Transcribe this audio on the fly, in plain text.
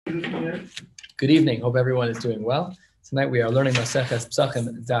Good evening. Hope everyone is doing well. Tonight we are learning Maseches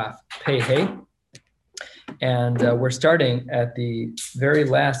Pesachim Daf Pei Hey, and we're starting at the very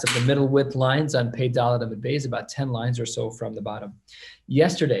last of the middle width lines on Pei Dalet Amud Beis, about 10 lines or so from the bottom.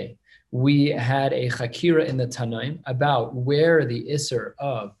 Yesterday we had a chakira in the Tanaim about where the Isser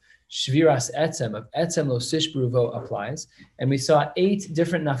of Shviras Etzem, of Etzem Lo Sish Beruvo applies, and we saw 8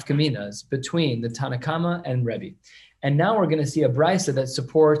 different nafkaminas between the Tanakama and Rebbe. And now we're going to see a brisa that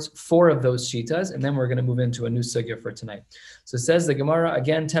supports 4 of those shitas, and then we're going to move into a new sugya for tonight. So it says the Gemara,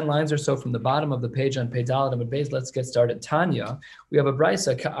 again, 10 lines or so from the bottom of the page on Pei Dalet Amud Beis. Let's get started. Tanya, we have a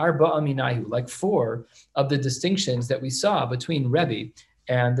brisa, ka'arba aminayu, like 4 of the distinctions that we saw between Rebbe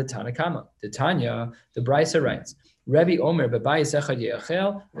and the Tanakama. The Tanya, the brisa writes, Rebbe Omer bebayis echad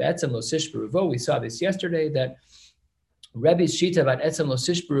ye'achel ve'etzem lo sish beruvo. We saw this yesterday, that Rebbe's shita about etzem lo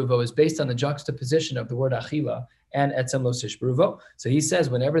sish beruvo is based on the juxtaposition of the word achila and etzem lo sish beruvo. So he says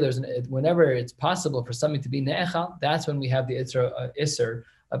whenever it's possible for something to be ne'echal, that's when we have the isser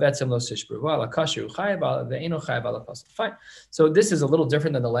of etzem lo sish beruvo. Ala kasher u'chayev ve'eno chayev ala pasuk. Fine. So this is a little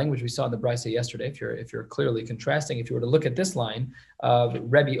different than the language we saw in the brisa yesterday. If you're clearly contrasting, if you were to look at this line of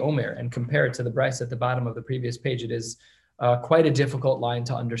Rebbe Omer and compare it to the brisa at the bottom of the previous page, it is quite a difficult line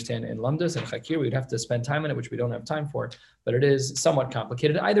to understand in Lamdas and Chakir. We'd have to spend time on it, which we don't have time for, but it is somewhat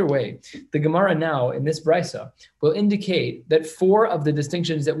complicated. Either way, the Gemara now in this brisa will indicate that 4 of the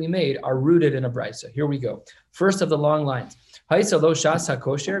distinctions that we made are rooted in a brisa. Here we go. First of the long lines. Let's say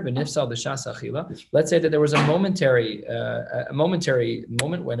that there was a momentary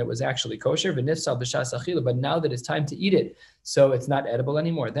moment when it was actually kosher, but now that it's time to eat it, so it's not edible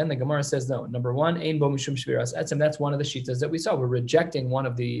anymore. Then the Gemara says, no, number 1, ein bo mishum shviras etzem. That's one of the shitas that we saw. We're rejecting one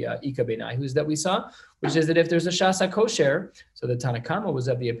of the ika benayhus that we saw, which is that if there's a shasa kosher, so the Tanakama was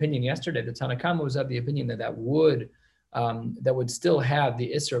of the opinion yesterday, the Tanakama was of the opinion that would still have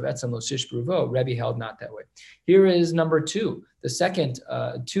the Isser of Etzem Lo Shish Beruvo. Rebbe held not that way. Here is number 2, the second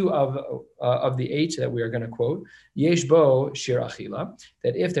 2 of the 8 that we are going to quote. Yesh bo shir achila,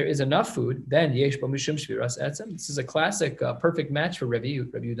 that if there is enough food, then yesh bo mishum shviras etzem. This is a classic perfect match for Rebbe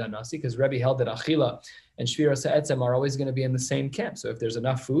Yehuda Nasi, because Rebbe held that achila and shviras etzem are always going to be in the same camp. So if there's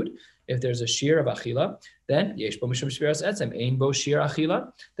enough food, if there's a shir of achila, then yesh bo mishum shviras etzem. Ein bo shir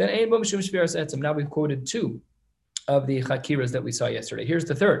achila, then ein bo mishum shviras etzem. Now we've quoted 2 of the chakiras that we saw yesterday. Here's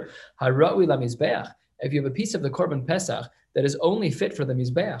the third. Hara'ui lamizbeach. If you have a piece of the korban pesach that is only fit for the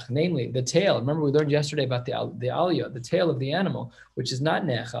mizbeach, namely the tail. Remember we learned yesterday about the aliyah, the tail of the animal, which is not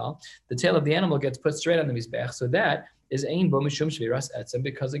nechal. The tail of the animal gets put straight on the mizbeach. So that is ein bo mishum shviras etzem,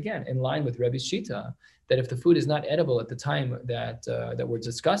 because again, in line with Rebbe's shita, that if the food is not edible at the time that we're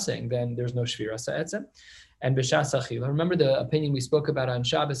discussing, then there's no shviras etzem. And b'shas achila. Remember the opinion we spoke about on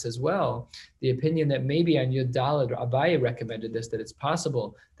Shabbos as well, the opinion that maybe on Yud Daled, Abaye recommended this, that it's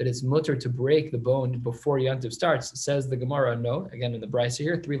possible that it's mutter to break the bone before Yantiv starts. Says the Gemara, no, again in the brisa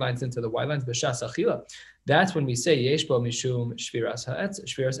here, 3 lines into the Y lines, b'shas achila. That's when we say yesh bo mishum shviras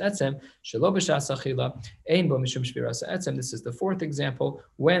etzem shelo b'shas achila ein bo mishum shviras etzem. This is the 4th example.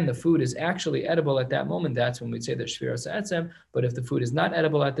 When the food is actually edible at that moment, that's when we say that shviras etzem. But if the food is not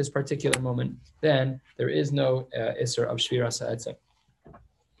edible at this particular moment, then there is no isser of shviras etzem.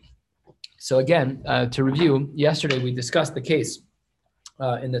 So again, to review, yesterday we discussed the case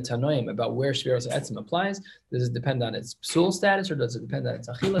in the Tanoim about where Shviras Etzem applies. Does it depend on its psul status or does it depend on its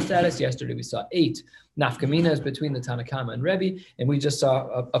achila status? Yesterday we saw 8 nafkaminas between the Tanakama and Rebbe, and we just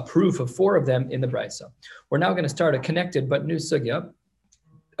saw a proof of 4 of them in the brisa. We're now going to start a connected but new sugya,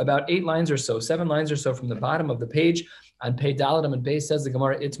 about 8 lines or so, 7 lines or so from the bottom of the page. On Pei Dalet Amud Beis says the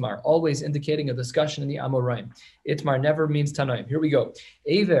Gemara Itmar, always indicating a discussion in the Amoraim. Itmar never means Tanaim. Here we go.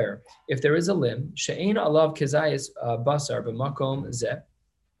 Aver, if there is a limb, she'ein alav kezayis basar b'makom zeh.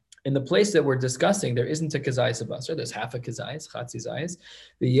 In the place that we're discussing, there isn't a kezayis basar. There's half a kezayis, chatzi zayis.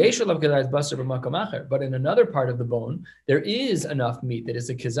 The yeshul of kezayis basar b'makom acher. But in another part of the bone, there is enough meat that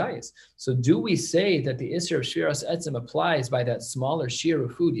is a kezayis. So do we say that the isser of shviras etzem applies by that smaller shear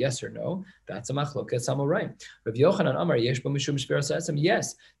of food? Yes or no? That's a machlokas amoraim. Rav Yochanan Amar yesh bo mishum shviras etzem.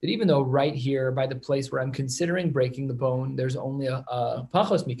 Yes, that even though right here by the place where I'm considering breaking the bone, there's only a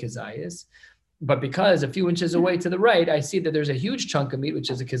pachos mikezayis. But because a few inches away to the right, I see that there's a huge chunk of meat,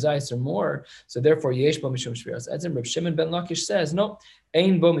 which is a kezayis or more. So therefore, yesh bo mishum shviras etzem. Rav Shimon ben Lakish says, no,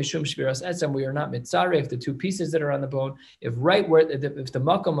 ein bo mishum shviras etzem. We are not mitzaref the 2 pieces that are on the bone. If the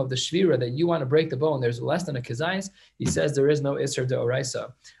makom of the shvira that you want to break the bone, there's less than a kezayis, he says there is no isser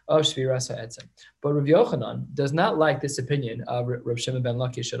deoraisa of shviras etzem. But Rav Yochanan does not like this opinion of Rav Shimon ben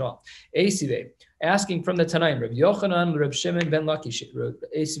Lakish at all. Eisive, asking from the Tanaim. Rav Yochanan, Rav Shimon ben Lakish. Rav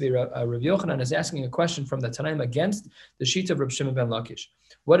Yochanan is asking a question from the Tanaim against the sheet of Rav Shimon ben Lakish.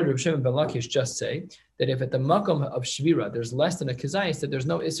 What did Rav Shimon ben Lakish just say? That if at the makom of shvira there's less than a kazayis, that there's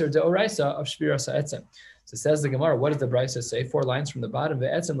no iser deoraisa of shvira sa'etzem. So says the Gemara, what does the Brisa say? 4 lines from the bottom.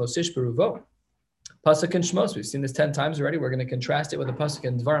 Ve'etzem lo sish beruvo. Pasuk and Shmos. We've seen this 10 times already. We're going to contrast it with the pasuk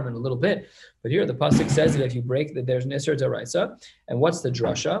and Dvarim in a little bit. But here the pasuk says that if you break that there's an iser deoraisa. And what's the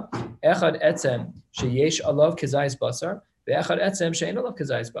drasha? Echad etzem sheyesh alav kazayis basar. Ve'echad etzem she'ein alav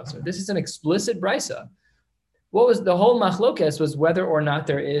kazayis basar. This is an explicit Brisa. What was the whole machlokes was whether or not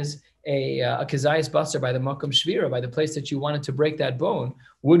there is a kazayis basar by the makom shvira, by the place that you wanted to break that bone.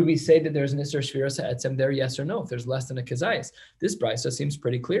 Would we say that there's an iser shvira sa'etzem there? Yes or no? If there's less than a kazayis, this brisa seems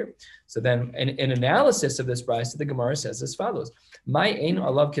pretty clear. So then, in analysis of this brisa, the Gemara says as follows: My ein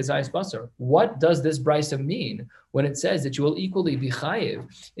alav kazayis basar. What does this brisa mean when it says that you will equally be chayiv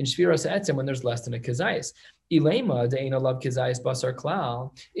in shvira sa'etzem when there's less than a kazayis? Ilema de'ein alav kazayis basar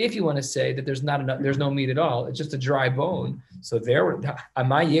klal. If you want to say that there's not enough, there's no meat at all, it's just a dry bone. So there has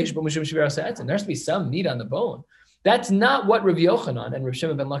to be some meat on the bone. That's not what Rav Yochanan and Rav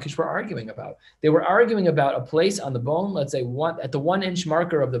Shimon ben Lakish were arguing about. They were arguing about a place on the bone, let's say at the 1 inch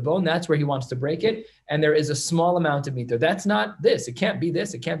marker of the bone, that's where he wants to break it, and there is a small amount of meat there. That's not this. It can't be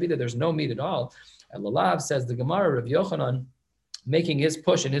this. It can't be that there's no meat at all. And Lalav says the Gemara, Rav Yochanan, making his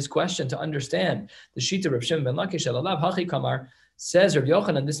push and his question to understand the shita of Rav Shimon ben Lakish, Lalav hachi kamar, says Rav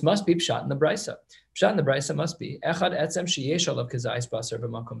Yochanan, this must be pshat in the brisa. Pshat in the brisa must be echad etzem sheyesh alav kazayis basar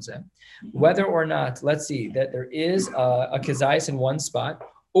b'makom zeh. Whether or not, let's see, that there is a kazayis in one spot,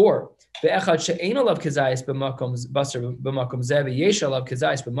 or be'echad she'ein alav kazayis b'makom basar b'makom zeh v'yesh alav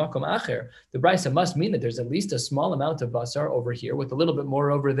kazayis b'makom acher. The brisa must mean that there's at least a small amount of basar over here with a little bit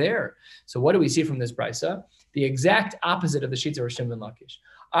more over there. So what do we see from this brisa? The exact opposite of the sheets of Rav Shimon ben Lakish.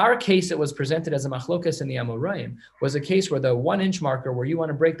 Our case that was presented as a machlokas in the Amoraim was a case where the 1 inch marker where you want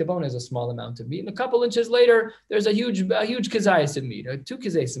to break the bone is a small amount of meat. And a couple inches later, there's a huge kazayis of meat, 2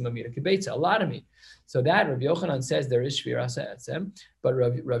 kazayis of meat, a kibetza, a lot of meat. So that Rav Yochanan says there is shvira sa'etzem, but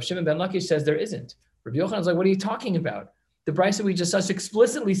Rav Shimon ben Lakish says there isn't. Rav Yochanan's like, what are you talking about? The brisa we just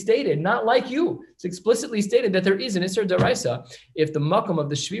explicitly stated, not like you, it's explicitly stated that there is an iser daraisa if the makom of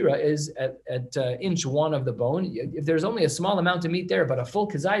the shvira is at inch 1 of the bone. If there's only a small amount of meat there, but a full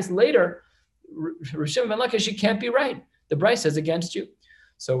kazayis later, Rav Shimon ben Lakish can't be right. The brisa is against you.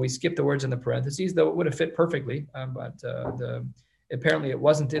 So we skip the words in the parentheses, though it would have fit perfectly, but apparently it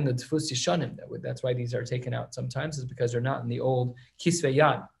wasn't in the Tfus Yishanim. That's why these are taken out sometimes, is because they're not in the old Kisvei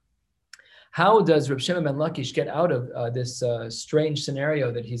Yad. How does Rav Shimon ben Lakish get out of this strange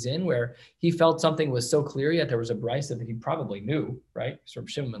scenario that he's in, where he felt something was so clear, yet there was a brisa that he probably knew, right? It's Rav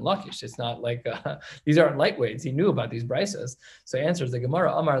Shimon ben Lakish. It's not like, these aren't lightweights. He knew about these brisas. So answers the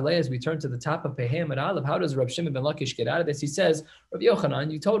Gemara, Amar Le, as we turn to the top of Pehem and Aleph, how does Rav Shimon ben Lakish get out of this? He says, Rav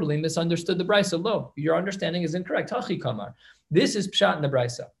Yochanan, you totally misunderstood the brisa. Lo, your understanding is incorrect. Hachi kamar. This is pshat in the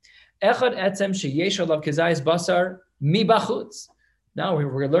brisa. Echad etzem sheyesh alav kazayis basar mi bachutz. Now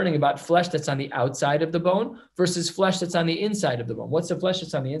we're learning about flesh that's on the outside of the bone versus flesh that's on the inside of the bone. What's the flesh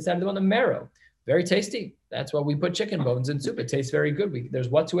that's on the inside of the bone? The marrow. Very tasty. That's why we put chicken bones in soup. It tastes very good. There's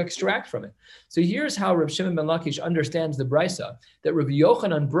what to extract from it. So here's how Rav Shimon ben Lakish understands the brisa that Rav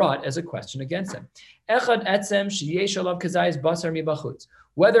Yochanan brought as a question against him. Echad etzem sheyesh alav kazayis basar mi bachutz.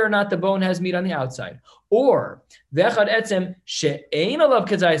 Whether or not the bone has meat on the outside, or v'echad etzem she'ein alav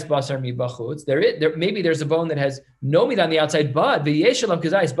kazayis basar mi bachutz. Maybe there's a bone that has no meat on the outside, but v'yesh alav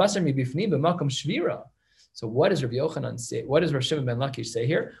kazayis basar mi bifnim b'makom shvira. So what does Rav Yochanan say? What does Rav Shimon ben Lakish say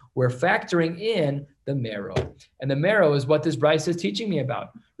here? We're factoring in the marrow. And the marrow is what this brisa is teaching me about.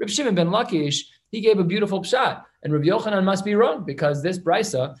 Rav Shimon ben Lakish, he gave a beautiful pshat. And Rav Yochanan must be wrong, because this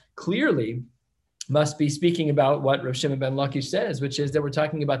brisa clearly must be speaking about what Rav Shimon ben Lakish says, which is that we're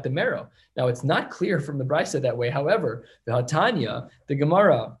talking about the marrow. Now, it's not clear from the brisa that way. However, the Hatanya, the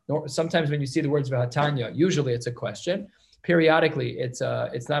Gemara, sometimes when you see the words Hatanya, usually it's a question. Periodically, it's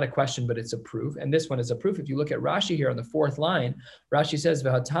not a question, but it's a proof. And this one is a proof. If you look at Rashi here on the 4th line, Rashi says,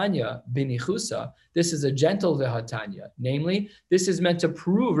 V'hatanya binichusa. This is a gentle V'hatanya. Namely, this is meant to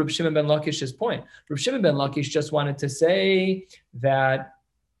prove Rav Shimon ben Lakish's point. Rav Shimon ben Lakish just wanted to say that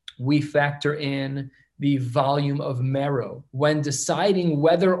we factor in the volume of marrow when deciding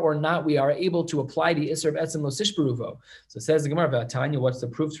whether or not we are able to apply the Isser of Etzem Lo Sishberuvo. So it says the Gemara, V'hatanya, what's the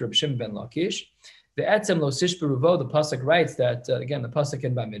proof to Rav Shimon ben Lakish? The Etzem Lo Sishberuvo, the pasuk writes that, again, the pasuk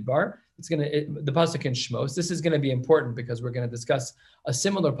in Bamidbar, the pasuk in Shmos. This is going to be important because we're going to discuss a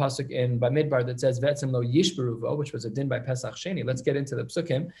similar pasuk in Bamidbar that says Ve'etzem lo yishberuvo, which was a din by Pesach Sheni. Let's get into the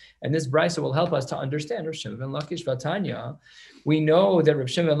psukim, and this brisa will help us to understand Rav Shimon ben Lakish Vatanya. We know that Rav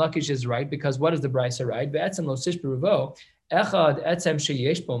Shimon ben Lakish is right because what does the brisa write? Ve'etzem lo yishberuvo echad etzem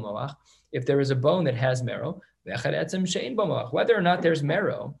sheyesh bo moach. If there is a bone that has marrow, ve'echad etzem she'ein bo moach. Whether or not there's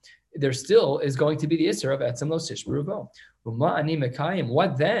marrow, there still is going to be the isser of etzem lo yishberuvo.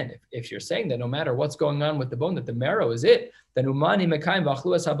 What then? If you're saying that no matter what's going on with the bone, that the marrow is it, then umani mekayim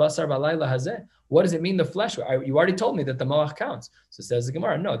v'achluas habasar v'alayla hazeh. What does it mean? The flesh? You already told me that the moach counts. So says the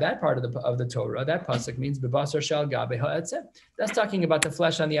Gemara. No, that part of the Torah, that pasuk means bebasar shal gabe ha'etzem. That's talking about the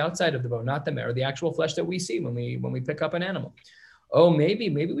flesh on the outside of the bone, not the marrow, the actual flesh that we see when we pick up an animal. Oh, maybe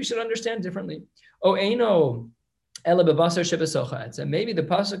we should understand differently. Oh, eino. And maybe the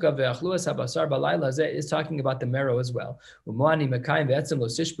pasuk of ve'achluas habasar b'alayla hazeh is talking about the marrow as well.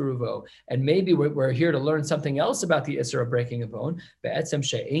 And maybe we're here to learn something else about the isser of breaking a bone.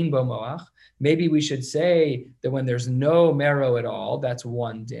 Maybe we should say that when there's no marrow at all, that's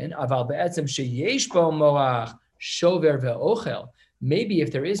one din. Maybe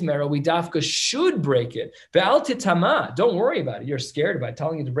if there is marrow, we dafka should break it. Ve'al titama, don't worry about it. You're scared about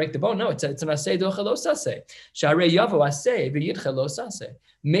telling you to break the bone. No, it's an aseh docha lo saseh. Sharei yavo aseh v'yidcha lo saseh.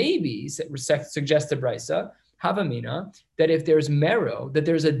 Maybe, suggests the brisa, havamina, that if there's marrow, that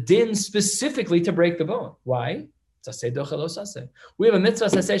there's a din specifically to break the bone. Why? It's aseh docha lo saseh. We have a mitzvah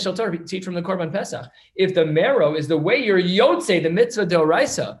saseh shel Torah, teach from the Korban Pesach. If the marrow is the way you're yotzei, the mitzvah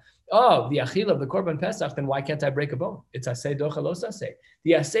deoraisa, the achil of the Korban Pesach, then why can't I break a bone? It's aseh docha lo saseh.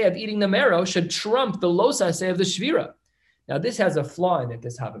 The aseh of eating the marrow should trump the lo saseh of the shvira. Now this has a flaw in it,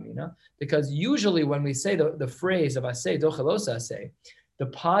 this havamina, because usually when we say the phrase of aseh docha lo saseh, the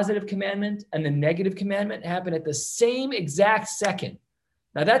positive commandment and the negative commandment happen at the same exact second.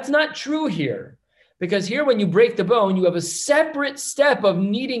 Now that's not true here, because here when you break the bone, you have a separate step of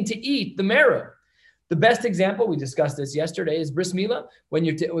needing to eat the marrow. The best example, we discussed this yesterday, is bris milah. When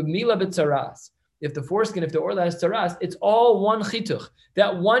you're with milah b'tzaras, if the foreskin, if the orla has tzaras, it's all one chituch.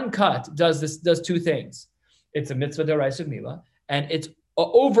 That one cut does two things. It's a mitzvah d'oraisa of milah, and it's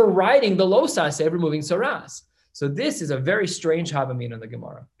overriding the lo saseh, removing tzaras. So this is a very strange havamina in the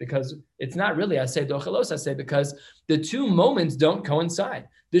Gemara, because it's not really aseh docha lo saseh, because the two moments don't coincide.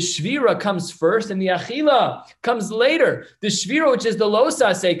 The shvira comes first and the achila comes later. The shvira, which is the lo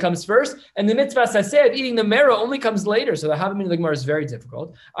saseh, comes first, and the mitzvah saseh of eating the marrow only comes later. So the havamina of the Gemara is very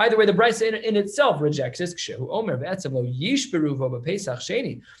difficult. Either way, the brisa in itself rejects this. Kshehu omer ve'etzem lo yishberu vo b'pesach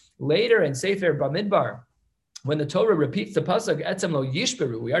sheni. Later in Sefer Bamidbar, when the Torah repeats the pasuk etzem lo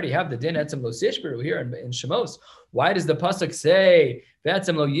yishberu, we already have the din etzem lo sishberu here in Shemos. Why does the pasuk say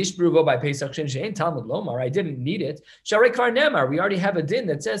etzem lo yishberu vo by Pesach Sheni she'ein Talmud lomar? I didn't need it. Sharei kvar nemar. We already have a din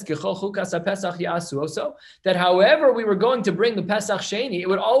that says kechol chukas haPesach yasu oso. That however we were going to bring the Pesach Sheni, it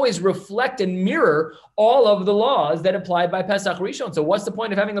would always reflect and mirror all of the laws that applied by Pesach Rishon. So what's the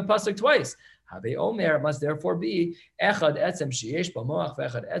point of having the pasuk twice? Have Omer, it must therefore be echad etzem sheyesh b'moach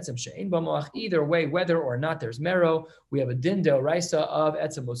ve'echad etzem she'ein b'moach. Either way, whether or not there's marrow, we have a din deoraisa of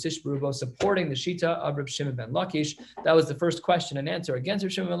etzem lo sishberu, supporting the shita of Reb Shimon ben Lakish. That was the first question and answer against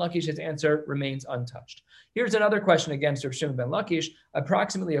Reb Shimon ben Lakish. His answer remains untouched. Here's another question against Reb Shimon ben Lakish,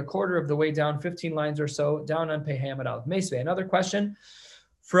 approximately a quarter of the way down, 15 lines or so, down on Pei Hamad Aleph Meisvei. Another question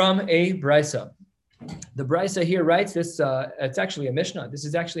from a brisa. The brisa here writes this, it's actually a Mishnah. This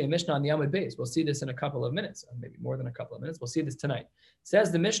is actually a Mishnah on the Amud Beis. We'll see this in a couple of minutes, maybe more than a couple of minutes. We'll see this tonight. It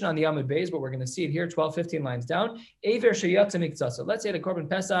says the Mishnah on the Amud Beis, but we're going to see it here, 12, 15 lines down. Eiver sheyatza miktsasa. Let's say at a Korban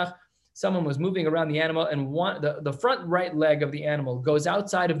Pesach, someone was moving around the animal and the front right leg of the animal goes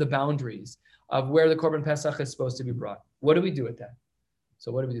outside of the boundaries of where the Korban Pesach is supposed to be brought. What do we do with that?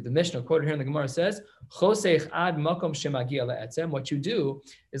 So what do we do? The Mishnah quoted here in the Gemara says, Choseich ad makom shemagia le'etzem. What you do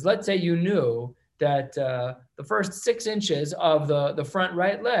is, let's say you knew that the first 6 inches of the front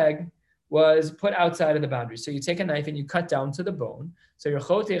right leg was put outside of the boundary. So you take a knife and you cut down to the bone. So you're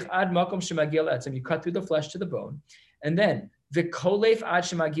chotech ad makom shemagia le'etzem. You cut through the flesh to the bone. And then v'kolef ad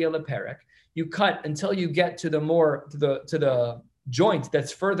shemagia le'perek. You cut until you get to the joint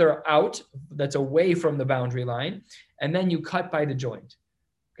that's further out, that's away from the boundary line. And then you cut by the joint.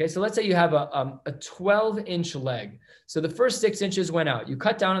 Okay, so let's say you have a 12-inch leg. So the first 6 inches went out. You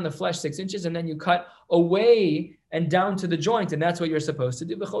cut down on the flesh 6 inches, and then you cut away and down to the joint, and that's what you're supposed to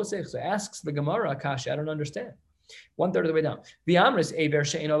do. So asks the Gemara, Akash, I don't understand. 1/3 of the way down. V'amris eiver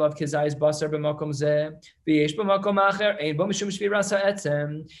she'ein olav kizayis basar b'makom zeh v'yesh b'makom acher ein bo mishum shviras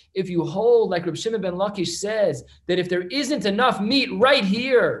ha'etzem. If you hold, like Reb Shimon ben Lakish says, that if there isn't enough meat right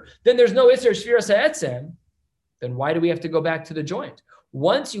here, then there's no isser shviras ha'etzem, then why do we have to go back to the joint?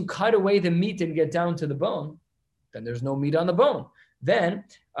 Once you cut away the meat and get down to the bone, then there's no meat on the bone. Then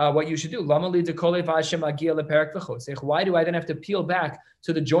what you should do, why do I then have to peel back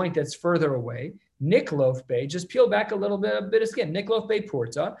to the joint that's further away? Niklof bay, just peel back a little bit of skin. Niklof bay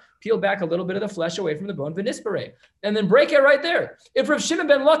porta, peel back a little bit of the flesh away from the bone, venispere, and then break it right there. If Rav Shimon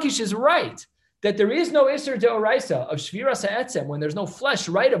ben Lakish is right that there is no Isser Deoraisa of Shvira Sa'etzem when there's no flesh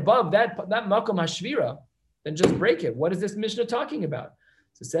right above that Makom HaShvira, then just break it. What is this Mishnah talking about?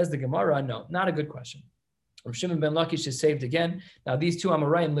 So says the Gemara, no, not a good question. Rav Shimon ben Lakish is saved again. Now these two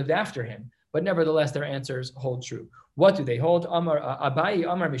Amoraim lived after him, but nevertheless their answers hold true. What do they hold? Abayi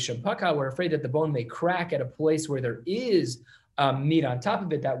Amar Mishum Paka, we're afraid that the bone may crack at a place where there is meat on top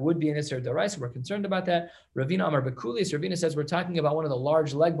of it. That would be an Isser D'Oraisa. We're concerned about that. Ravina Amar Bekulis, Ravina says we're talking about one of the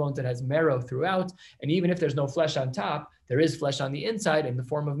large leg bones that has marrow throughout, and even if there's no flesh on top, there is flesh on the inside in the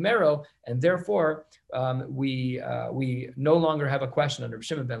form of marrow, and therefore we no longer have a question under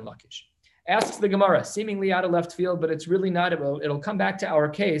Shimon ben Lakish. Asks the Gemara, seemingly out of left field, but it's really not. It'll come back to our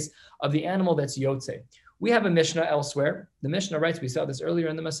case of the animal that's Yotze. We have a Mishnah elsewhere. The Mishnah writes, we saw this earlier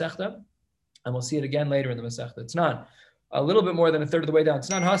in the Masechta, and we'll see it again later in the Masechta. It's not a little bit more than a third of the way down. It's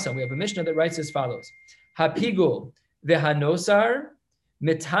not Hasan. We have a Mishnah that writes as follows: Hapigul vehanosar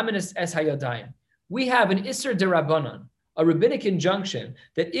mitamenes es hayadayim. We have an Isser Derabanan, a rabbinic injunction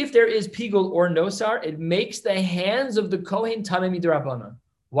that if there is pigul or nosar, it makes the hands of the Kohen tamei miderabanan.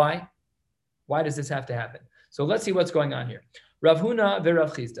 Why? Why does this have to happen? So let's see what's going on here. Rav Huna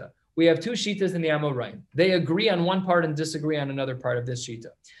veRav Chizda. We have two shitas in the Amoraim. They agree on one part and disagree on another part of this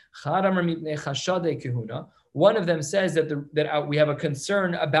shita. One of them says that we have a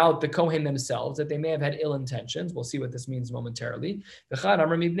concern about the Kohen themselves, that they may have had ill intentions. We'll see what this means momentarily. And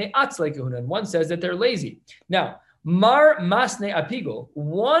one says that they're lazy. Now, Mar Masne Apigul,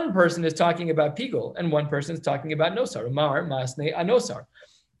 one person is talking about Pigul and one person is talking about Nosar. Mar Masne Anosar.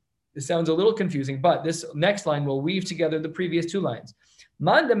 This sounds a little confusing, but this next line will weave together the previous two lines.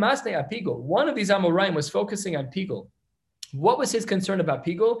 Man de Masne Apigul, one of these Amoraim was focusing on Pigul. What was his concern about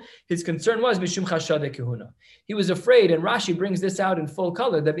Pigul? His concern was Mishum Chashade Kehuna. He was afraid, and Rashi brings this out in full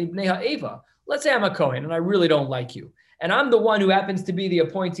color, that Ibnei Ha'eva, let's say I'm a Kohen and I really don't like you, and I'm the one who happens to be the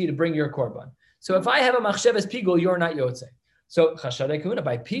appointee to bring your korban. So if I have a machshavas Pigul, you're not Yotze. So Chashade Kehuna,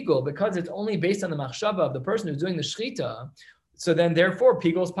 by Pigul, because it's only based on the machshava of the person who's doing the shchita, so then, therefore,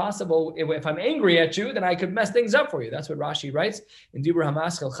 Pigul is possible. If I'm angry at you, then I could mess things up for you. That's what Rashi writes in Dibur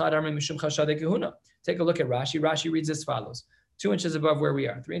HaMaschil Chad Amri Mishum Chashade Kehuna. Take a look at Rashi. Rashi reads as follows: 2 inches above where we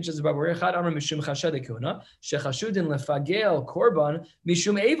are, 3 inches above where we are. Chad Amri Mishum Chashade Kehuna Shechashudin Lefagel Korban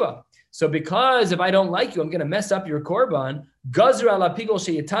Mishum Eva. So because if I don't like you, I'm going to mess up your korban. Gazra ala Pigul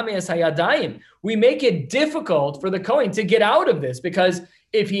sheyitame es hayadayim. We make it difficult for the Kohen to get out of this, because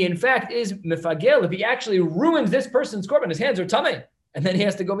if he in fact is mefagel, if he actually ruins this person's korban, his hands are tamei, and then he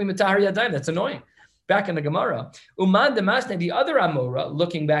has to go be mitahar yadayim. That's annoying. Back in the Gemara, Uman demasne, the other Amora,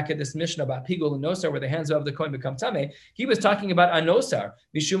 looking back at this Mishnah about Pigul and Nosar, where the hands of the Kohen become tamei, he was talking about Anosar,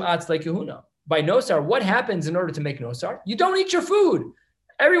 Mishum Atzlei Kehuna. By Nosar, what happens in order to make Nosar? You don't eat your food.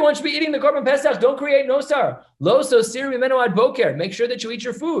 Everyone should be eating the Korban Pesach. Don't create Nosar. Lo so sir mimeno ad boker. Make sure that you eat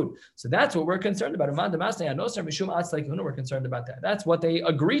your food. So that's what we're concerned about. We're concerned about that. That's what they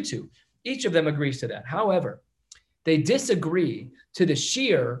agree to. Each of them agrees to that. However, they disagree to the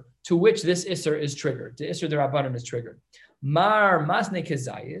shear to which this Isser is triggered. The Isser D'Rabbanan is triggered. Mar masne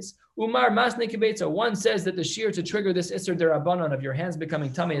kezayis. Umar masne kibetza. One says that the shear to trigger this Isser D'Rabbanan of your hands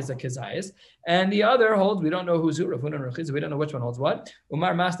becoming tummy is a kezayis, and the other holds, we don't know who's who, Rav Huna and Rav Chizda, we don't know which one holds what.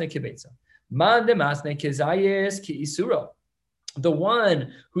 Umar masne kibetza. Man de masne kezayis ki isuro. The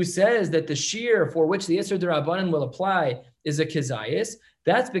one who says that the shear for which the Isser D'Rabbanan will apply is a kezayis,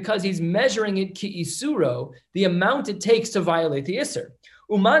 that's because he's measuring it ki isuro, the amount it takes to violate the Isser.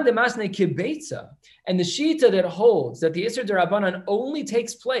 Uman de masne kibetza, and the shita that holds that the Isser D'Rabbanan only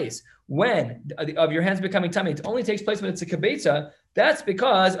takes place when, of your hands becoming tummy, it only takes place when it's a kibetza, that's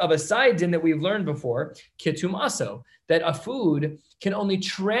because of a side din that we've learned before, kitum aso, that a food can only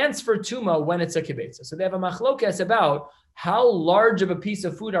transfer tuma when it's a kibetza. So they have a machlokes about how large of a piece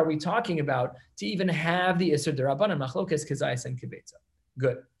of food are we talking about to even have the Isser D'Rabbanan, machlokes kezayis and kibetza.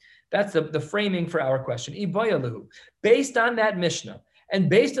 Good. That's the framing for our question. Ibayaluhu. Based on that Mishnah, and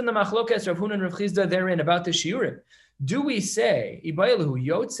based on the machlokas Rav Huna and Rav Chizda therein about the shiurim, do we say, Ibayalahu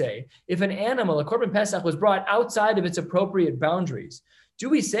Yotze, if an animal, a korban pesach, was brought outside of its appropriate boundaries, do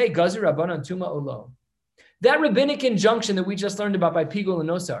we say Gazir Rabbanan Tuma Olo? That rabbinic injunction that we just learned about by Pigul and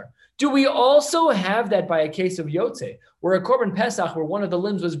Nosar, do we also have that by a case of Yotze, where a Korban Pesach, where one of the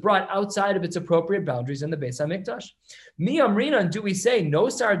limbs was brought outside of its appropriate boundaries in the Beis HaMikdash? Mi Amrinan, do we say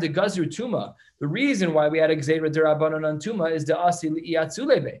Nosar de Gazru Tuma? The reason why we had a Gzeira Derabanan on Tuma is the Asi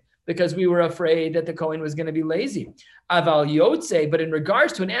Li'atzulebe, because we were afraid that the Kohen was going to be lazy. Aval Yotze, but in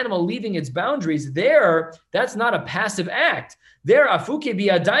regards to an animal leaving its boundaries, there, that's not a passive act. There, Afuke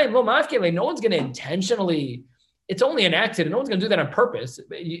Bi'adayim Lo Mafkele, no one's going to intentionally, it's only an accident, no one's going to do that on purpose.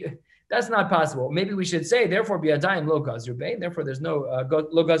 That's not possible. Maybe we should say, therefore, Bi'adayim Lo Gazru Bei, therefore there's no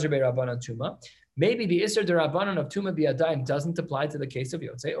Lo Gazru Bei Rabbanan Tuma. Maybe the Isser Derabanan of Tuma Bi'adayim doesn't apply to the case of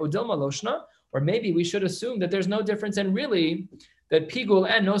Yotze. Odilma Loshna, or maybe we should assume that there's no difference, and really that Pigul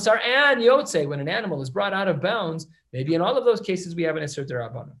and Nosar and Yotze, when an animal is brought out of bounds, maybe in all of those cases we have an Isser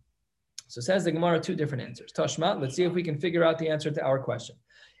Derabanan. So says the Gemara, two different answers. Tashma, let's see if we can figure out the answer to our question.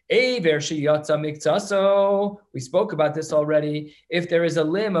 We spoke about this already. If there is a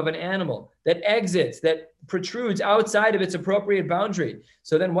limb of an animal that exits, that protrudes outside of its appropriate boundary,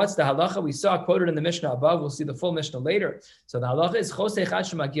 so then what's the halacha? We saw quoted in the Mishnah above. We'll see the full Mishnah later. So the halacha is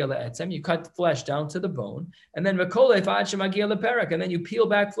you cut flesh down to the bone, and then and then you peel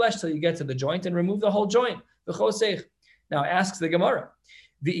back flesh till you get to the joint and remove the whole joint. Now asks the Gemara,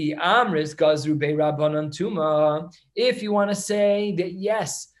 if you want to say that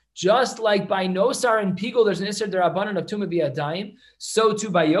yes, just like by Nosar and Pigul, there's an Isser Derabanan of Tuma Bi'adayim, so too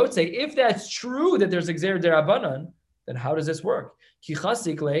by Yotze. If that's true that there's Gzeira Derabanan, then how does this work?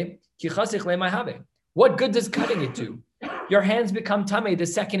 What good does cutting it do? Your hands become Tameh the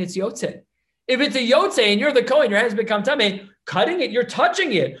second it's Yotze. If it's a Yotze and you're the Kohen, your hands become Tameh. Cutting it, you're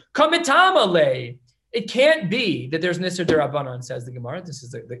touching it. Kamitama. It can't be that there's an Isser Derabanan, says the Gemara. This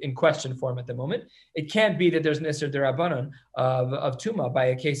is the in question form at the moment. It can't be that there's an Isser Derabanan of Tuma by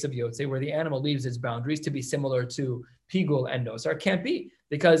a case of Yotze, where the animal leaves its boundaries to be similar to Pigul and Nosar. It can't be,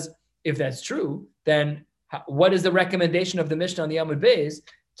 because if that's true, then what is the recommendation of the Mishnah on the Amud Beis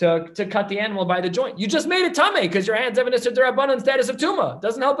to cut the animal by the joint? You just made it Tameh because your hands have an Isser Derabanan status of Tuma. It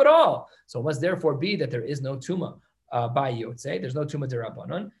doesn't help at all. So it must therefore be that there is no Tuma by Yotze. There's no Tuma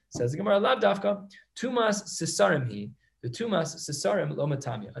Derabanan. Says the Gemara, Lav Dafka, Tumas Sisarim he, the Tumas Sisarim Lo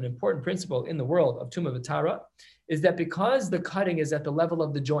Matamya. An important principle in the world of Tuma V'Tara is that because the cutting is at the level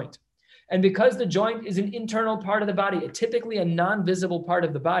of the joint, and because the joint is an internal part of the body, typically a non-visible part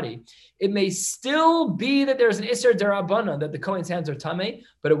of the body, it may still be that there's an Isser Derabanan, that the Kohen's hands are Tameh,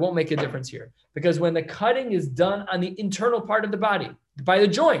 but it won't make a difference here. Because when the cutting is done on the internal part of the body, by the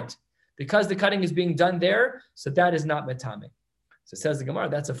joint, because the cutting is being done there, so that is not Matameh. So says the Gemara,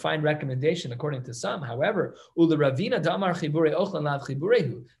 that's a fine recommendation according to some. However, that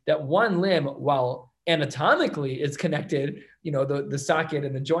one limb, while anatomically it's connected, the socket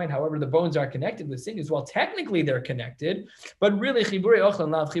and the joint, however the bones are connected, the thing is, well, technically they're connected, but really they're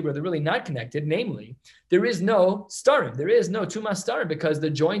really not connected. Namely, there is no starim, there is no tumas starim, because the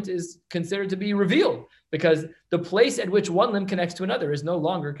joint is considered to be revealed, because the place at which one limb connects to another is no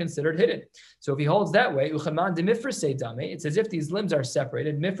longer considered hidden. So if he holds that way, it's as if these limbs are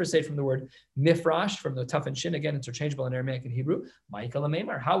separated. Mifraseh from the word mifrash, from the tough and shin, again, interchangeable in Aramaic and Hebrew.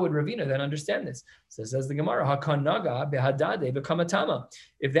 How would Ravina then understand this? So says the Gemara,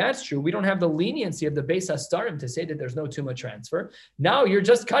 if that's true, we don't have the leniency of the Beis HaStarim to say that there's no Tuma transfer. Now you're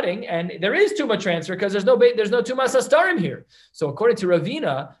just cutting, and there is Tuma transfer because there's no Tumas HaStarim here. So according to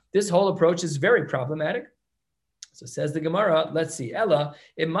Ravina, this whole approach is very problematic. So says the Gemara, let's see, Ella,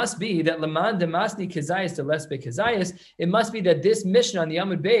 it must be that Laman Demasni Kizayas to Lesbe Kizayas, it must be that this Mishnah on the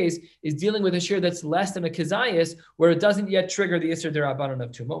Amud Beis is dealing with a shear that's less than a Kizayas, where it doesn't yet trigger the Isser Derabanan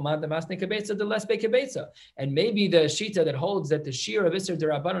of Tuma. Laman Demasni Kibetza to Lesbe Kibetza. And maybe the Shita that holds that the shear of Isser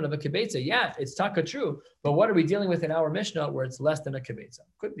Derabanan of a Kibetza, yeah, it's taka true, but what are we dealing with in our Mishnah where it's less than a Kibetza?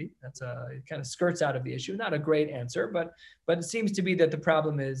 Could be. It kind of skirts out of the issue. Not a great answer, but it seems to be that the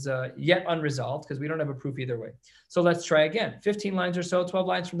problem is yet unresolved because we don't have a proof either way. So let's try again. 15 lines or so, 12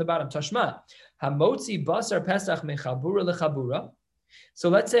 lines from the bottom. Tashma. Hamotzi basar pesach mechabura lechabura. So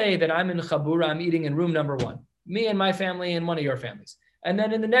let's say that I'm in Chabura, I'm eating in room number 1. Me and my family and one of your families. And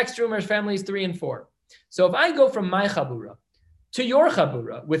then in the next room are families 3 and 4. So if I go from my Chabura to your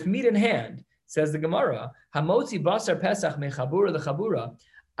Chabura with meat in hand, says the Gemara, Hamotzi basar pesach mechabura lechabura,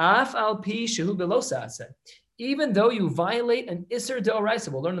 af al pi shehu belosase. Even though you violate an Isser D'Oraisa,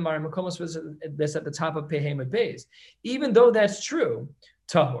 we'll learn the Mari Makomos this at the top of Pehema Beis. Even though that's true,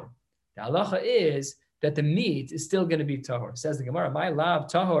 Tahor. The halacha is that the meat is still going to be Tahor. Says the Gemara, my lav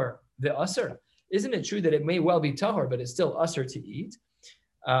Tahor the Usr. Isn't it true that it may well be Tahor, but it's still Usr to eat?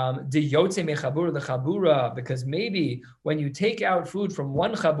 Diyotze mechabura lechabura, because maybe when you take out food from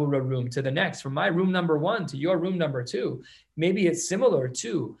one chabura room to the next, from my room number 1 to your room number 2, maybe it's similar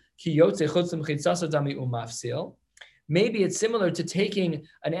to kiyotze chutz l'mchitzasa dami umafsil. Maybe it's similar to taking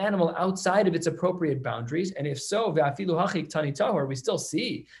an animal outside of its appropriate boundaries, and if so, ve'afilu hachik tani tahor, we still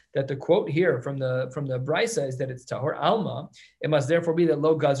see that the quote here from the brisa is that it's tahor alma. It must therefore be that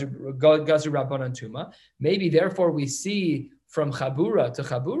lo gazu rabbanan tuma. Maybe therefore we see from chabura to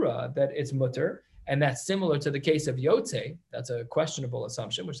chabura that it's mutter, and that's similar to the case of yotze. That's a questionable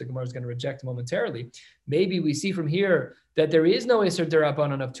assumption, which the Gemara is going to reject momentarily. Maybe we see from here that there is no iser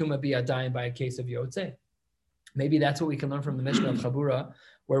derabanan of tuma biyadayim by a case of yotze. Maybe that's what we can learn from the Mishnah of Chabura,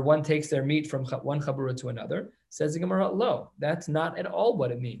 where one takes their meat from one Chabura to another. Says the Gemara, lo, that's not at all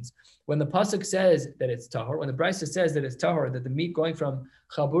what it means. When the Pasuk says that it's tahor, when the Brisa says that it's tahor, that the meat going from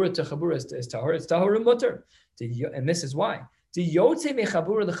Chabura to Chabura is tahor, it's tahor and mutter. And this is why. Diyotze me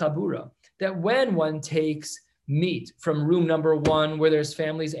Chabura the Chabura, that when one takes meat from room number 1, where there's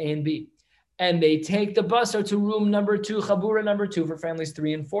families A and B, and they take the basar to room number 2, chabura number 2 for families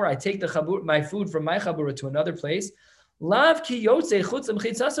 3 and 4. I take the chabura, my food from my chabura to another place. Lav ki yotze chutz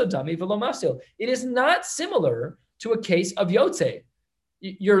l'mchitzaso dami v'lo mafsil. It is not similar to a case of yotze.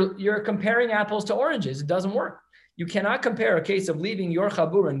 You're comparing apples to oranges. It doesn't work. You cannot compare a case of leaving your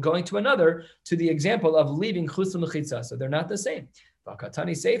chabura and going to another to the example of leaving chutz l'mchitzaso. They're not the same.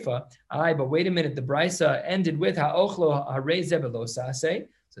 Vakatani seifa. But wait a minute. The brisa ended with ha'ochlo harei ze b'lo saseh.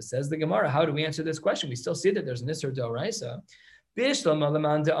 So says the Gemara, how do we answer this question? We still see that there's an Isser D'Oraisa. Bishlam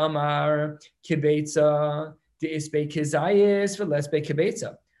alaman de'amar kibetza de'isbe kizayis v'lesbe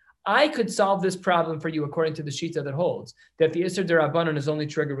kibetza. I could solve this problem for you according to the Shita that holds that the Isser D'Rabbanan is only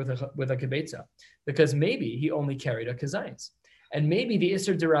triggered with a kibetza, because maybe he only carried a kizayis. And maybe the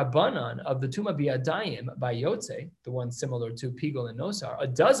Isser D'Rabbanan of the Tuma Biyadayim by Yotze, the one similar to Pigul and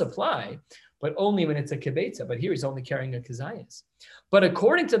Nosar, does apply, but only when it's a kibetza. But here he's only carrying a kizayis. But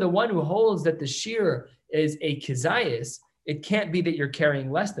according to the one who holds that the shear is a kizayis, it can't be that you're carrying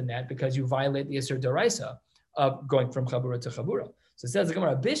less than that because you violate the Isser D'Oraisa of going from chabura to chabura. So it says the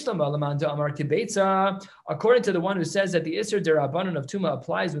Gemara, Bishlam alaman de'amar kibetza. According to the one who says that the Isser D'Rabbanan of Tuma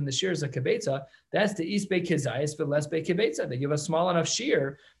applies when the shear is a kibetza, that's the isbe kizayis v'lesbe kibetza. They give a small enough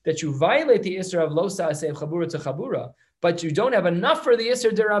shear that you violate the Isser of lo sa'aseh chabura to chabura, but you don't have enough for the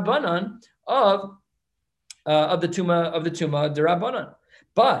Isser D'Rabbanan of the Tuma D'Rabbanan.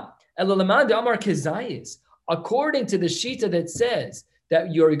 But Elalaman D'Amar Kizayis, according to the Shita that says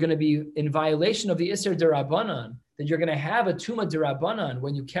that you're going to be in violation of the Isser D'Rabbanan, that you're going to have a Tuma D'Rabbanan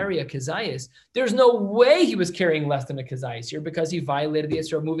when you carry a Kizayis, there's no way he was carrying less than a Kizayis here because he violated the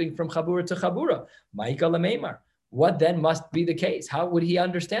Isser of moving from Chabura to Chabura. Ma'ika Lameimar. What then must be the case? How would he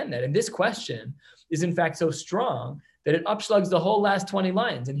understand that? And this question is in fact so strong that it upslugs the whole last 20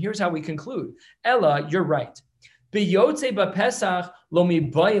 lines. And here's how we conclude. Ella, you're right. B'yotze b'pesach lo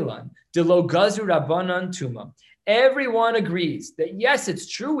mibaylan de lo gazu rabbanan tuma. Everyone agrees that yes, it's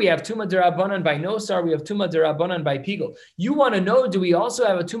true. We have tuma d'Rabbanan by nosar. We have tuma d'Rabbanan by pigul. You want to know, do we also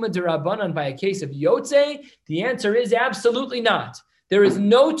have a tuma d'Rabbanan by a case of yotze? The answer is absolutely not. There is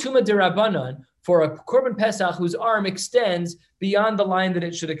no tuma d'Rabbanan for a korban pesach whose arm extends beyond the line that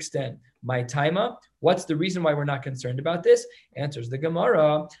it should extend. My taima, what's the reason why we're not concerned about this? Answers the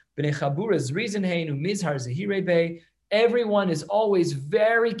Gemara. B'nei Chabura's reason heinu mizhar zehirei bei. Everyone is always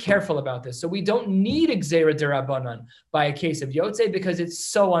very careful about this. So we don't need Gzeira D'Rabbanan by a case of Yotze because it's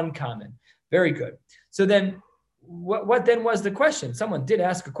so uncommon. Very good. So then, what then was the question? Someone did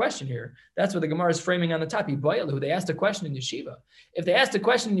ask a question here. That's what the Gemara is framing on the top. Who they asked a question in Yeshiva. If they asked a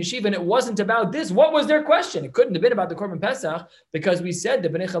question in Yeshiva and it wasn't about this, what was their question? It couldn't have been about the Korban Pesach because we said the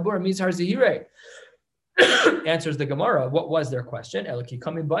B'nei Chabura Mizhar Zehirei. Answers the Gemara. What was their question? Eliki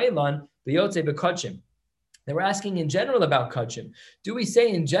Kamin Ba'ilan B'Yotze B'Kachim. They were asking in general about Kachim. Do we say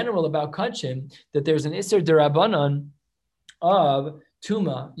in general about Kachim that there's an Isser D'Rabbanan of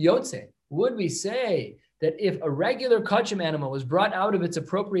Tuma Yotze? Would we say that if a regular Kachim animal was brought out of its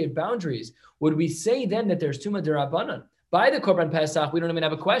appropriate boundaries, would we say then that there's Tuma D'Rabbanan? By the Korban Pesach, we don't even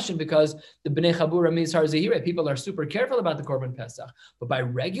have a question because the B'nei Chabura Mizhar Zehirei, people are super careful about the Korban Pesach. But by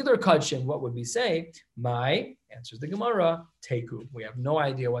regular Kachim, what would we say? My, answers the Gemara, Teku. We have no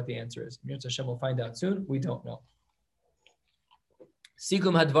idea what the answer is. Mirza Hashem will find out soon. We don't know.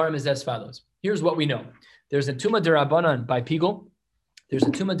 Sikum Hadvarim is as follows. Here's what we know. There's a Tuma D'Rabbanan by Pigul. There's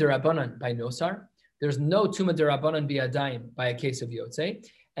a Tuma D'Rabbanan by Nosar. There's no Tuma D'Rabbanan Biyadayim by a case of Yotze.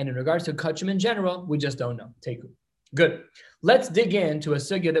 And in regards to Kachim in general, we just don't know. Teku. Good. Let's dig into a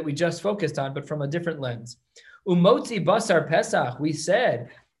sugya that we just focused on, but from a different lens. Umotzi basar pesach, we said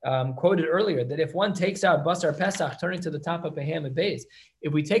quoted earlier, that if one takes out Basar Pesach, turning to the top of a ham and base,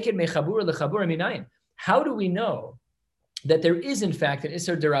 if we take it Mechabura Lechabura Minayin, how do we know that there is in fact an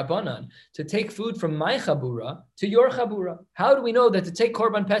Isser Derabanan to take food from my Chabura to your Chabura? How do we know that to take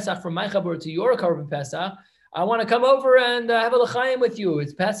Korban Pesach from my Chabura to your Korban Pesach, I want to come over and have a l'chaim with you.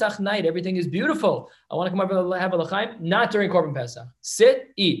 It's Pesach night. Everything is beautiful. I want to come over and have a l'chaim. Not during Korban Pesach.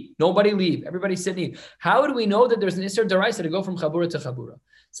 Sit, eat. Nobody leave. Everybody sit and eat. How do we know that there's an Isser Deraisa to go from Chabura to Chabura?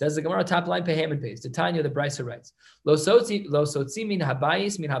 Says the Gemara, top line, Pehem and Pez. The Tanya, the Brisa writes, Lo sotzi min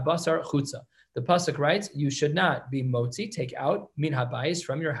habayis min habasar chutza. The pasuk writes, you should not be motzi, take out min habayis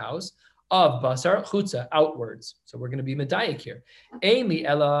from your house of basar chutza, outwards. So we're going to be medayik here. Eimi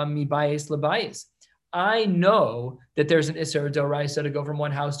ela mi bayis lebayis. I know that there's an Isser Doraisa to go from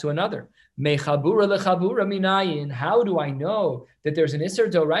one house to another. Mechabura lechabura minayin. How do I know that there's an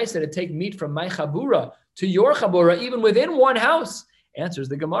Isser Doraisa to take meat from my Chabura to your Chabura, even within one house? Answers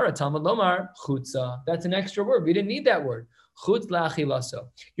the Gemara, Talmud Lomar, chutza. That's an extra word. We didn't need that word. Chutz la'achilaso.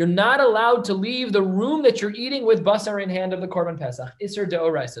 You're not allowed to leave the room that you're eating with basar in hand of the Korban Pesach. Isser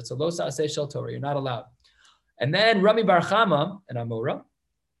Doraisa. It's a lo sa'aseh shel Torah. You're not allowed. And then Rami Bar Chama, an Amora,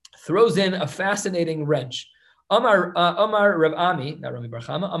 throws in a fascinating wrench. Amar Rav Ami, not Rami Bar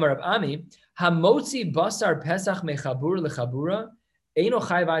Chama, Amar Rav Ami, hamotzi basar pesach mechabur lechabura, eino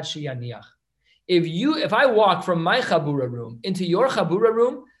chayv ad sheyaniach. If I walk from my chabura room into your chabura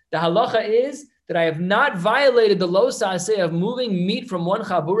room, the halacha is that I have not violated the lo sa'aseh of moving meat from one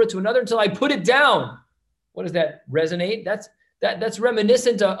chabura to another until I put it down. What does that resonate? That's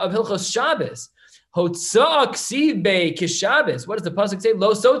reminiscent of Hilchos Shabbos. Hotza ksiv be kishabes. What does the pasuk say?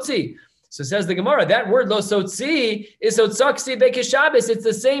 Lo sotzi. So says the Gemara, that word lo sotzi is hotza ksiv be kishabes. It's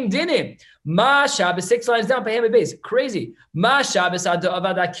the same dinim. Ma Shabbos, 6 lines down, Pehem base. Crazy. Ma Shabbos ad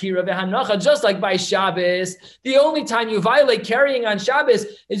avad akira v'hanacha. Just like by Shabbos, the only time you violate carrying on Shabbos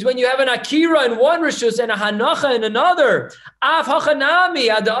is when you have an akira in one rishus and a hanacha in another. Af hachanami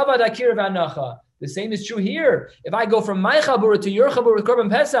ad avad akira v'hanacha. The same is true here. If I go from my chabura to your chabura with Korban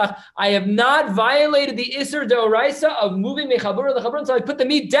Pesach, I have not violated the Isser Deoraisa of moving my chabura to chabura until I put the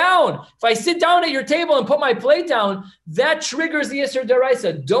meat down. If I sit down at your table and put my plate down, that triggers the Isser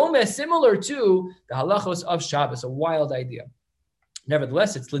Deoraisa. Dome, similar to the halachos of Shabbos, a wild idea.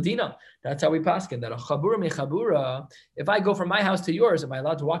 Nevertheless, it's ladina. That's how we paskin. That a chabura mechabura. If I go from my house to yours, am I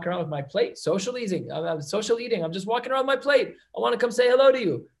allowed to walk around with my plate? Social eating. I'm just walking around with my plate. I want to come say hello to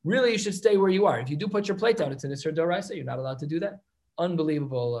you. Really, you should stay where you are. If you do put your plate down, it's an Isser Doraisa. You're not allowed to do that.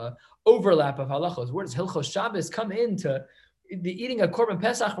 Unbelievable overlap of halachos. Where does Hilchos Shabbos come into the eating a Korban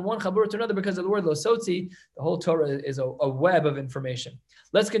Pesach from one chabura to another because of the word lo sotzi? The whole Torah is a web of information.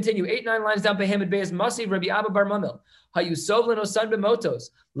 Let's continue. 8-9 lines down. Pehem and Beis Masiv Rabbi Abba Bar Mamil. Hayusovlin osan b'motos.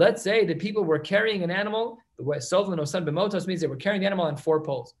 Let's say that people were carrying an animal. The way sovlin osan b'motos means they were carrying the animal on 4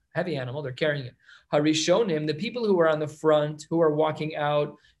 poles. Heavy animal, they're carrying it. Harishonim, the people who are on the front, who are walking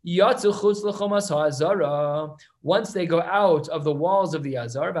out, yatzu chutz l'chomas ha'azara. Once they go out of the walls of the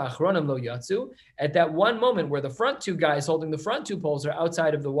azar, v'achronim lo yatzu. At that one moment where the front 2 guys holding the front 2 poles are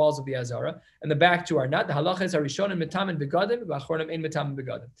outside of the walls of the azara, and the back 2 are not, the halacha is harishonim mitamin begadim, v'achronim ein mitamin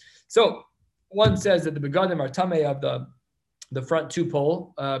begadim. So one says that the begadim are tamei of the front 2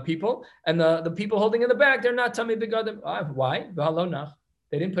 pole people, and the people holding in the back, they're not tamei begadim. Why?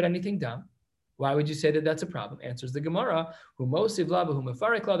 They didn't put anything down. Why would you say that that's a problem? Answers the Gemara, who mosiv lava, who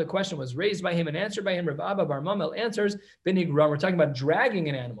mefarikla. The question was raised by him and answered by him. Rav Abba Bar Mamel answers, Binigram. We're talking about dragging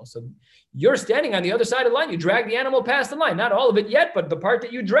an animal. So you're standing on the other side of the line. You drag the animal past the line. Not all of it yet, but the part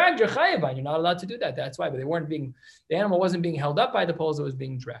that you dragged, you're chayav on. You're not allowed to do that. That's why. But the animal wasn't being held up by the poles. It was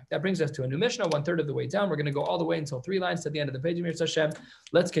being dragged. That brings us to a new Mishnah, 1/3 of the way down. We're going to go all the way until 3 lines to the end of the page. Hashem.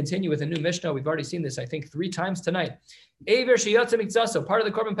 Let's continue with a new Mishnah. We've already seen this, I think, 3 times tonight. Aver sheyatza mikzaso. Part of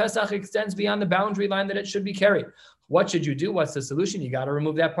the Korban Pesach extends beyond the boundary line that it should be carried. What should you do? What's the solution? You got to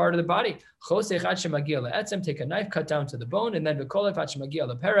remove that part of the body. Take a knife, cut down to the bone, and then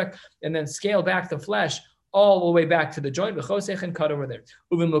and then scale back the flesh all the way back to the joint, and cut over there.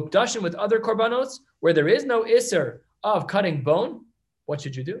 With other korbanos, where there is no isser of cutting bone, what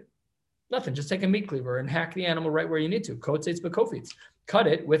should you do? Nothing. Just take a meat cleaver and hack the animal right where you need to. Kotzetz b'kofitz. Cut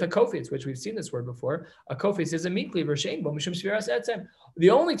it with a kofitz, which we've seen this word before. A kofitz is a meat cleaver. Shein bo mishum shviras etzem. The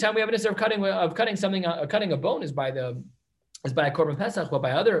only time we have an issue of cutting a bone is by a korban pesach, but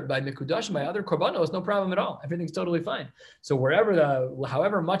by mikudash, by other korbanos, no problem at all. Everything's totally fine. So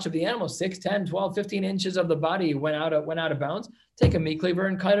however much of the animal, 6, 10, 12, 15 inches of the body went out of bounds, take a meat cleaver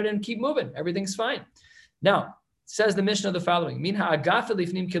and cut it and keep moving. Everything's fine. Now, says the Mishnah the following: Min ha'agaf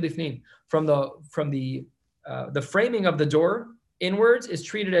lifnim kilifnim. From the framing of the door inwards is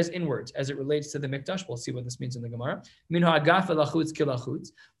treated as inwards as it relates to the mikdash. We'll see what this means in the Gemara. Min ha'agaf elachutz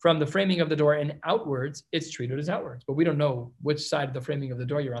kilachutz. From the framing of the door and outwards, it's treated as outwards. But we don't know which side of the framing of the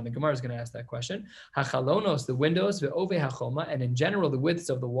door you're on. The Gemara is going to ask that question. Hachalonos, the windows, ve'ove hachoma, and in general, the widths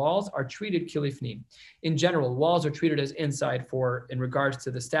of the walls are treated kilifnim. In general, walls are treated as inside in regards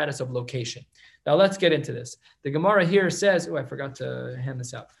to the status of location. Now let's get into this. The Gemara here says, I forgot to hand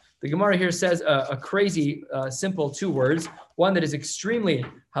this out. The Gemara here says a crazy, simple 2 words, one that is extremely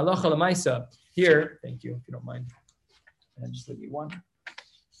halacha l'maisa. Here, thank you, if you don't mind. And just leave me one.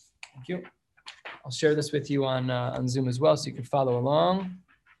 Thank you. I'll share this with you on Zoom as well, so you can follow along.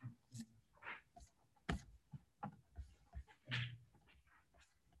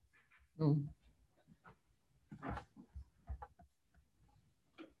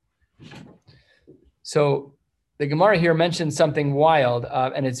 So the Gemara here mentions something wild,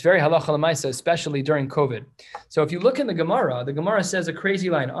 and it's very halacha l'maisa, especially during COVID. So if you look in the Gemara says a crazy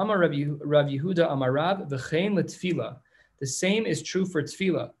line, Amar Rav Yehuda Amar Rav v'chein l'tfila. The same is true for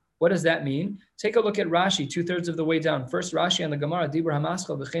tefillah. What does that mean? Take a look at Rashi, 2/3 of the way down. First Rashi on the Gemara, Dibur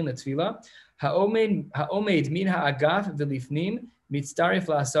hamaschal v'chein l'tfila, ha'omed min ha'agaf v'lifnim mitztarif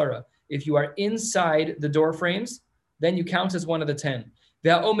la'asara. If you are inside the door frames, then you count as one of the 10.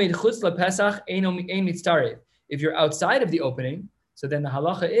 V'ha'omed chutz la'pesach ein mitztarif. If you're outside of the opening, so then the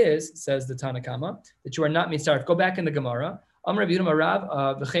halacha is, says the Tanna Kama, that you are not mitzaref. Go back in the Gemara. Amar Rabbi Yehuda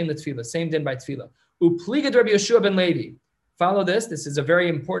Rav v'chein l'tefila. Same din by tefila. Upligad Rabbi Yeshua ben Levi. Follow this. This is a very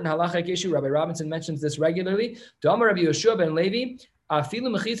important halachic issue. Rabbi Robinson mentions this regularly. D'amar Rabbi Yeshua ben Levi, afilu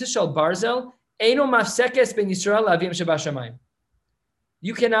mechitza shel barzel, eino mafsekes ben Yisrael avim shebashamayim.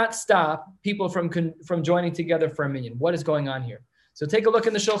 You cannot stop people from joining together for a minyan. What is going on here? So take a look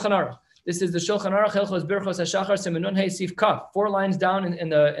in the Shulchan Aruch. This is the Shulchan Aruch Hilchos Birchos HaShachar Simenun Hey Sif Kaf. 4 lines down in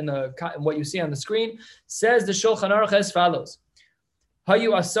what you see on the screen. Says the Shulchan Aruch as follows: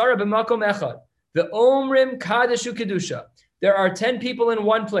 Hayu asara b'makom echad ve'omrim kadeshu kedusha. There are 10 people in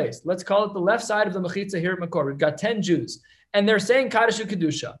one place. Let's call it the left side of the mechitza here at Makor. We've got 10 Jews, and they're saying kadeshu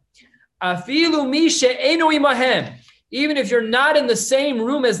kedusha. Afilu mi she'enu imahem. Even if you're not in the same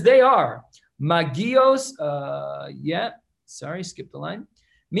room as they are, magios. Skip the line.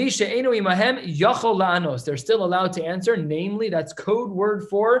 Mi she'enu imahem yachol la'anos. They're still allowed to answer. Namely, that's code word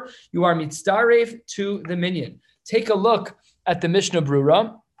for you are mitzdaref to the minyan. Take a look at the Mishnah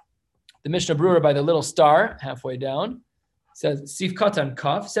Brura. The Mishnah Brura by the little star halfway down says Sif Katan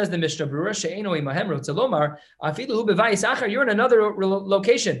Kaf. Says the Mishnah Brura she'enu imahem rotzalomar afilu hu bevayis achar. You're in another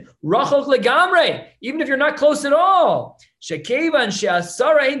location. Rachok legamre. Even if you're not close at all. Shekevan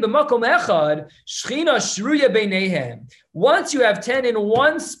she'asara ein b'makom echad shchina shruya beinehem. Once you have 10 in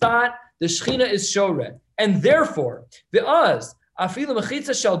one spot, the Shechina is Shored. And therefore, v'az, afilu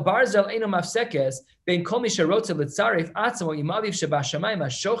mechitza shel barzel eino mafsekes, ben kol mi sherotze litzarif atzmo imaviv shebashamayim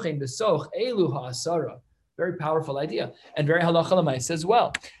hashochen b'soch elu ha'asara. Very powerful idea. And very halacha l'maisa as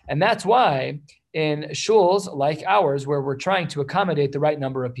well. And that's why in shuls like ours, where we're trying to accommodate the right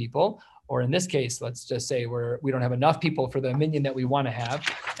number of people, or in this case, let's just say we don't have enough people for the minyan that we want to have.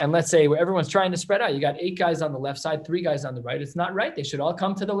 And let's say where everyone's trying to spread out. You got 8 guys on the left side, 3 guys on the right. It's not right. They should all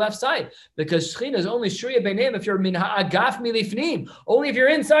come to the left side because Shechina is only Shriya Beineim if you're min ha'agaf milifnim. Only if you're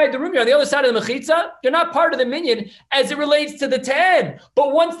inside the room, you're on the other side of the mechitza, you're not part of the minyan as it relates to the 10.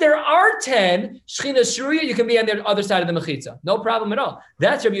 But once there are 10, Shechina is Shriya, you can be on the other side of the mechitza. No problem at all.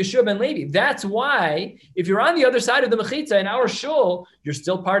 That's Rabbi Yeshua ben Levi. That's why if you're on the other side of the mechitza in our shul, you're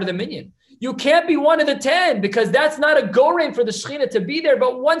still part of the minyan. You can't be one of the 10 because that's not a go-rain for the Shechina to be there.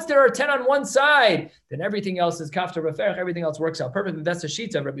 But once there are 10 on one side, then everything else is kafta referach. Everything else works out perfectly. That's the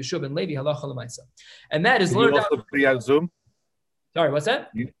shita of Rabbi Yeshua ben Levi halacha l'maisa, and that is learned. Can you also be on Zoom? Sorry, what's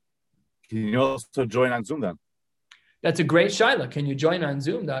that? Can you also join on Zoom then? That's a great shaila. Can you join on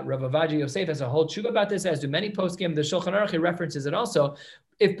Zoom? That Rav Avadia Yosef has a whole tshuva about this, as do many poskim. The Shulchan Aruch references it also.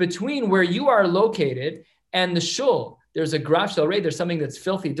 If between where you are located and the shul, there's a graf shel rei, there's something that's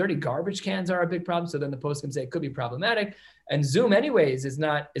filthy, dirty. Garbage cans are a big problem. So then the post can say it could be problematic. And Zoom, anyways, is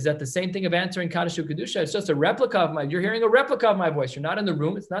that the same thing of answering Kaddish Kedusha? It's just a replica of you're hearing a replica of my voice. You're not in the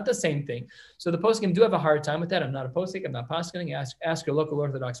room. It's not the same thing. So the poskim do have a hard time with that. I'm not a postik. I'm not posking. Ask your local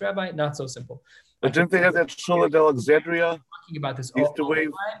Orthodox rabbi. Not so simple. But didn't they have that shul at Alexandria? Talking about this all the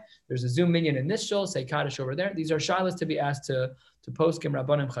time. There's a Zoom minyan in this shul, say Kaddish over there. These are shilas to be asked to poskim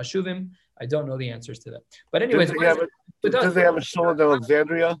rabbanim chashuvim. I don't know the answers to that. But anyways, did they have a shul in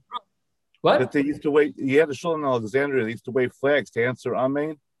Alexandria? What? That they used to wait. You had a shul in Alexandria. They used to wave flags to answer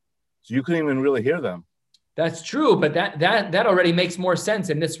Amen, so you couldn't even really hear them. That's true, but that already makes more sense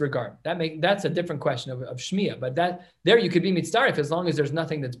in this regard. That's a different question of shmiya. But that there you could be mitzaref as long as there's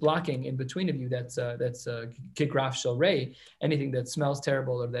nothing that's blocking in between of you. That's kigraf shel rei, anything that smells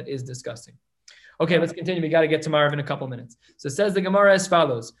terrible or that is disgusting. Okay, let's continue. We got to get to Marav in a couple minutes. So it says the Gemara as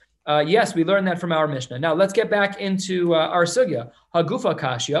follows. Yes, we learned that from our Mishnah. Now let's get back into our sugya. Hagufa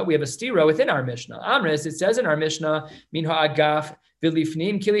kashya. We have a stira within our Mishnah. Amris. It says in our Mishnah, min ha'agaf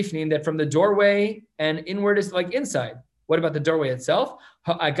v'lifnim kilifnim, that from the doorway and inward is like inside. What about the doorway itself?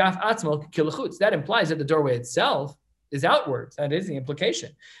 Ha'agaf atzmo kilachutz. That implies that the doorway itself is outwards. That is the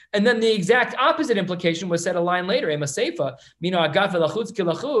implication. And then the exact opposite implication was said a line later. Ema seifa, mino agaf v'lachutz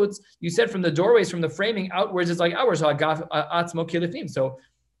kilachutz. You said from the doorways, from the framing outwards is like outwards. Ha'agaf atzmo kilifnim. So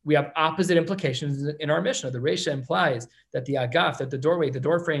we have opposite implications in our Mishnah. The Reisha implies that the agaf, that the doorway, the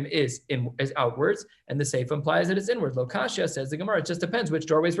door frame is outwards, and the Seifa implies that it's inward. Lokashia says the Gemara, it just depends which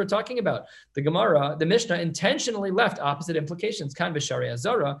doorways we're talking about. The Gemara, the Mishnah intentionally left opposite implications. Kan b'sharei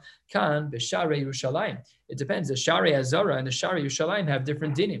Azara, kan b'sharei Yerushalayim. It depends. The Sharei Azara and the Sharei Yerushalayim have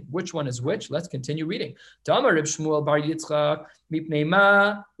different dinim. Which one is which? Let's continue reading. Tamar Reb Shmuel bar Yitzchak mipnei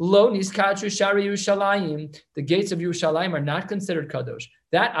ma lo niskatru Sharei Yerushalayim. The gates of Yerushalayim are not considered kadosh.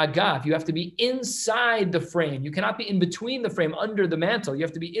 That agaf, you have to be inside the frame. You cannot be in between the frame, under the mantle. You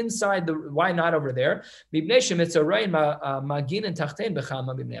have to be inside the. Why not over there? Because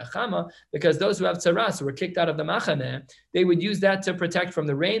those who have tzaras, who were kicked out of the machaneh, they would use that to protect from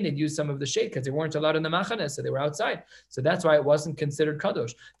the rain. They'd use some of the shade because they weren't allowed in the machaneh, so they were outside. So that's why it wasn't considered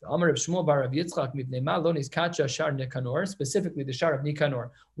kadosh. The Amar of Shmuel bar Rav Yitzchak mipnei ma lo nizkacha shar Nikanor, specifically the shar of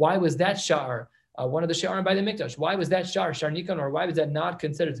Nikanor. Why was that shar? One of the sha'arim by the mikdash. Why was that shar Nikanor? Why was that not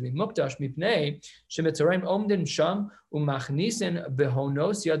considered to be mukdash? Mipnei shemitzoraim omdin sham umachnisin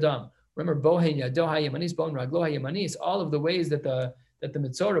behonos yadam. Remember, bohen yado hayamanis, bon raglo hayamanis. All of the ways that the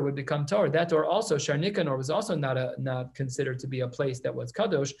mitzorah would become Torah. That door also, Shar Nikanor, was also not considered to be a place that was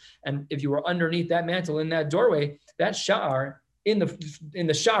kadosh. And if you were underneath that mantle in that doorway, that sha'ar in the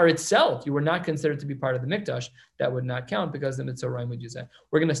sha'ar itself, you were not considered to be part of the mikdash. That would not count because the mitzorah would use that.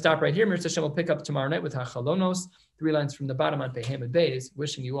 We're going to stop right here. Mir Hashem will pick up tomorrow night with Hachalonos, 3 lines from the bottom on Pehamid Beis.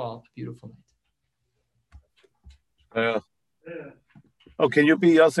 Wishing you all a beautiful night. Can you be also